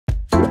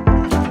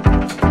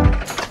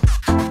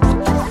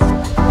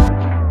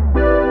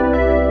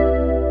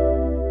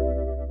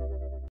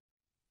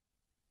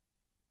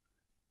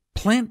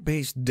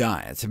Plant-based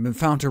diets have been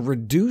found to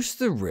reduce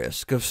the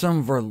risk of some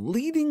of our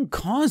leading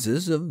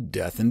causes of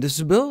death and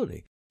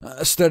disability.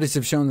 Studies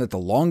have shown that the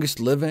longest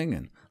living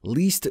and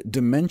least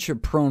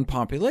dementia-prone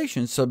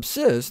populations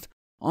subsist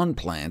on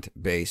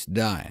plant-based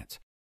diets.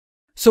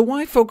 So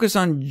why focus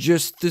on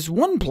just this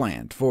one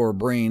plant for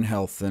brain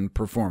health and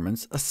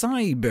performance,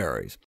 acai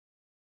berries?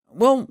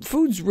 Well,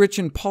 foods rich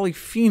in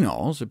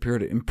polyphenols appear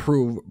to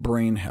improve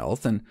brain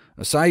health, and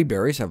acai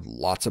berries have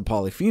lots of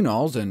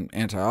polyphenols and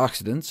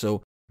antioxidants,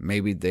 so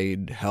maybe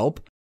they'd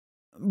help.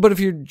 But if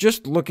you're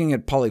just looking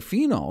at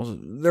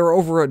polyphenols, there are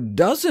over a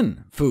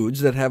dozen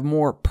foods that have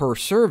more per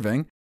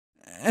serving,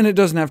 and it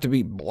doesn't have to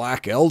be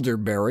black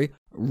elderberry.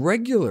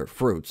 Regular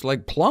fruits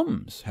like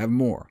plums have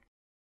more.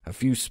 A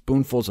few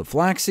spoonfuls of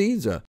flax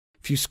seeds, a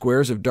few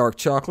squares of dark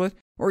chocolate,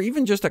 or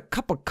even just a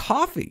cup of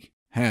coffee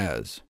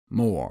has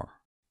more.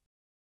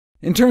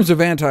 In terms of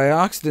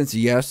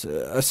antioxidants, yes,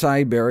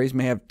 acai berries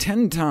may have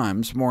 10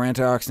 times more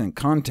antioxidant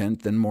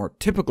content than more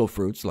typical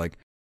fruits like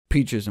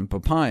peaches and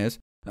papayas,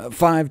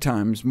 5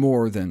 times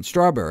more than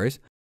strawberries,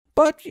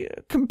 but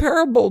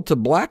comparable to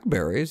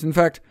blackberries. In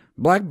fact,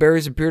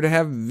 blackberries appear to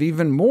have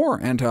even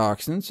more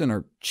antioxidants and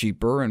are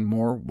cheaper and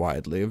more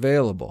widely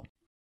available.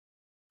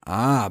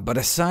 But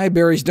acai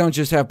berries don't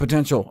just have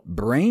potential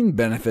brain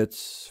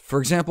benefits. For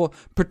example,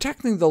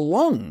 protecting the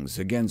lungs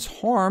against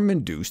harm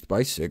induced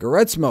by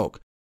cigarette smoke.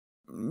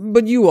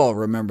 But you all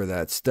remember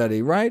that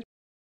study, right?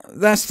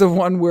 That's the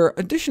one where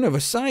addition of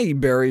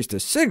acai berries to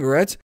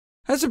cigarettes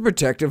has a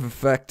protective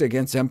effect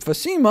against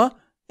emphysema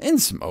in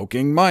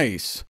smoking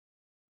mice.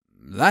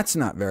 That's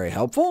not very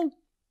helpful.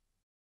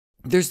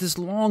 There's this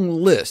long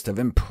list of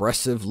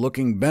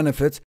impressive-looking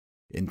benefits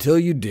until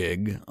you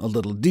dig a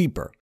little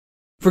deeper.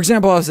 For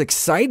example, I was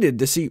excited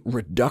to see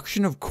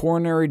reduction of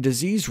coronary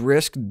disease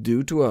risk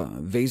due to a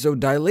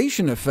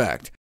vasodilation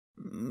effect,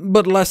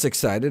 but less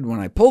excited when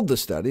I pulled the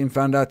study and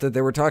found out that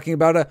they were talking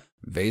about a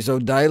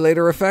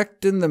vasodilator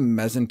effect in the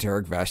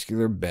mesenteric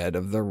vascular bed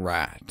of the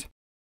rat.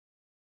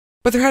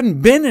 But there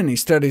hadn't been any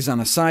studies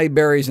on acai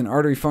berries and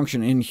artery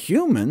function in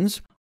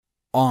humans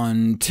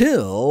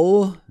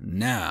until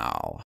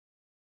now.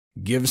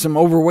 Give some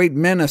overweight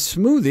men a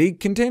smoothie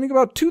containing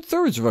about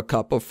 2/3 of a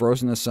cup of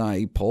frozen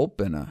acai pulp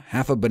and a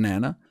half a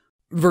banana,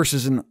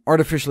 versus an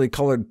artificially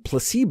colored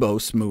placebo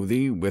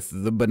smoothie with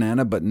the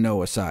banana but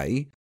no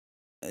acai.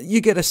 You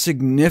get a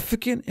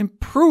significant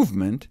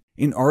improvement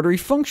in artery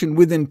function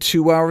within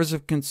 2 hours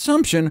of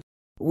consumption,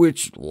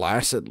 which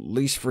lasts at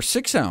least for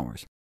 6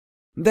 hours.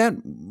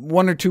 That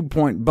 1 or 2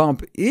 point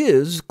bump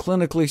is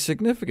clinically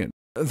significant.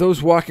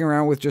 Those walking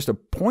around with just a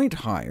point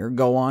higher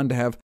go on to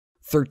have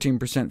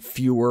 13%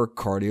 fewer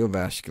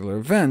cardiovascular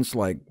events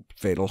like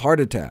fatal heart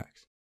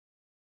attacks.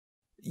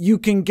 You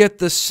can get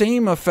the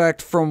same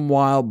effect from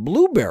wild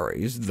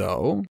blueberries,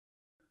 though.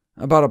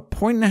 About a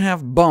 1.5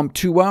 point bump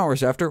 2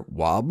 hours after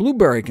wild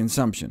blueberry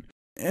consumption,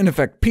 in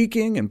effect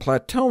peaking and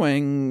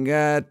plateauing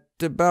at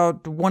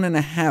about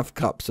 1.5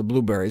 cups of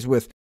blueberries,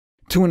 with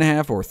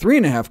 2.5 or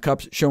 3.5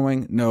 cups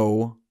showing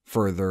no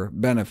further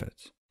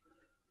benefits.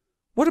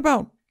 What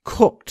about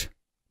cooked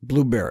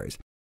blueberries?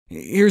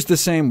 Here's the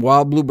same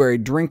wild blueberry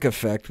drink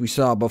effect we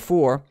saw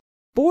before,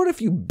 but what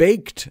if you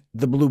baked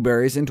the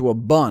blueberries into a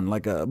bun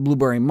like a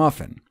blueberry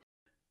muffin?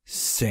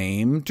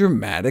 Same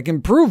dramatic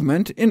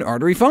improvement in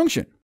artery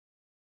function.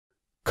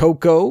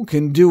 Cocoa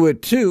can do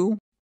it too.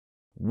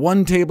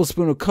 1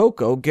 tablespoon of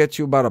cocoa gets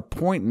you about 1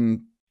 point,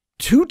 and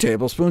 2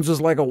 tablespoons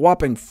is like a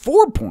whopping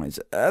 4 points.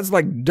 That's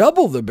like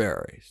double the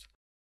berries.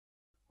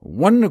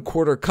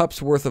 1¼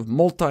 cups worth of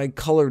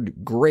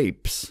multicolored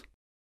grapes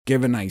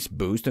give a nice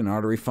boost in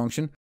artery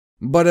function,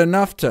 but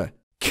enough to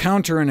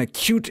counter an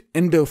acute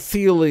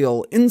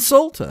endothelial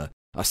insult, a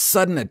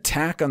sudden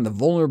attack on the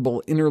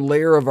vulnerable inner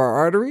layer of our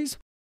arteries?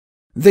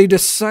 They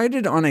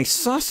decided on a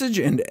sausage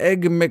and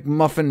egg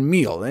McMuffin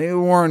meal. They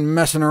weren't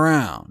messing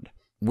around.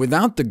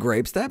 Without the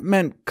grapes, that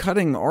meant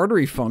cutting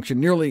artery function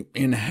nearly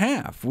in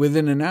half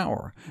within an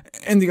hour,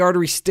 and the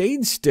artery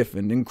stayed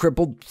stiffened and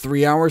crippled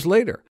 3 hours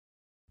later.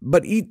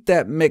 But eat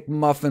that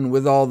McMuffin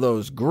with all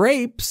those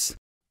grapes,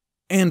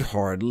 and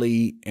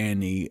hardly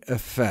any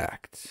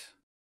effect.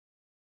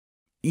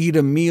 Eat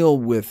a meal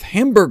with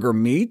hamburger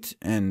meat,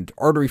 and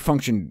artery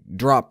function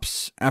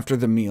drops after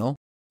the meal,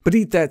 but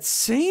eat that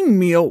same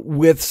meal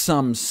with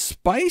some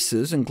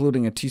spices,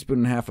 including 1.5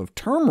 teaspoons of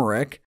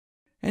turmeric,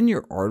 and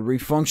your artery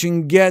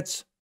function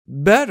gets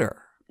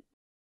better.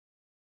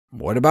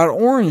 What about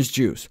orange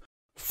juice?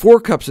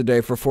 4 cups a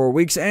day for 4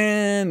 weeks,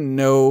 and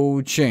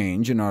no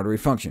change in artery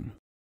function.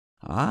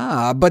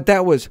 But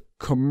that was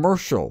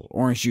commercial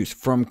orange juice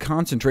from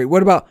concentrate.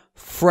 What about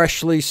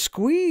freshly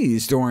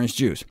squeezed orange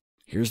juice?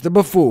 Here's the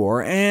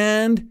before,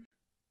 and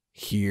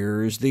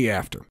here's the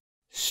after.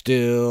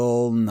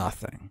 Still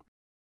nothing.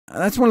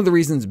 That's one of the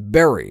reasons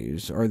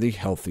berries are the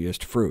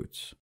healthiest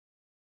fruits.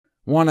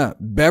 Want a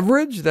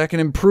beverage that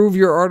can improve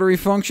your artery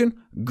function?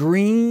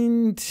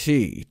 Green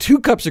tea. 2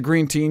 cups of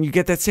green tea, and you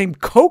get that same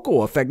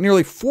cocoa effect,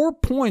 nearly 4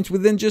 points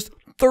within just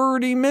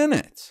 30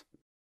 minutes.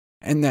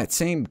 And that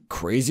same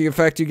crazy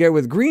effect you get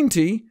with green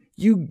tea,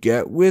 you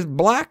get with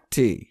black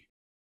tea,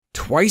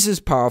 twice as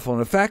powerful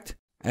in effect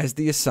as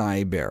the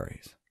acai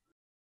berries.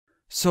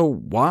 So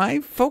why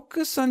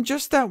focus on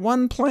just that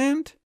one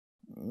plant?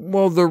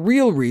 Well, the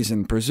real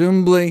reason,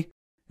 presumably,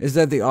 is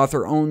that the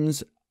author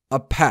owns a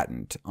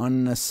patent on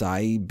an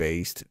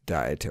acai-based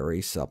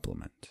dietary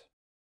supplement.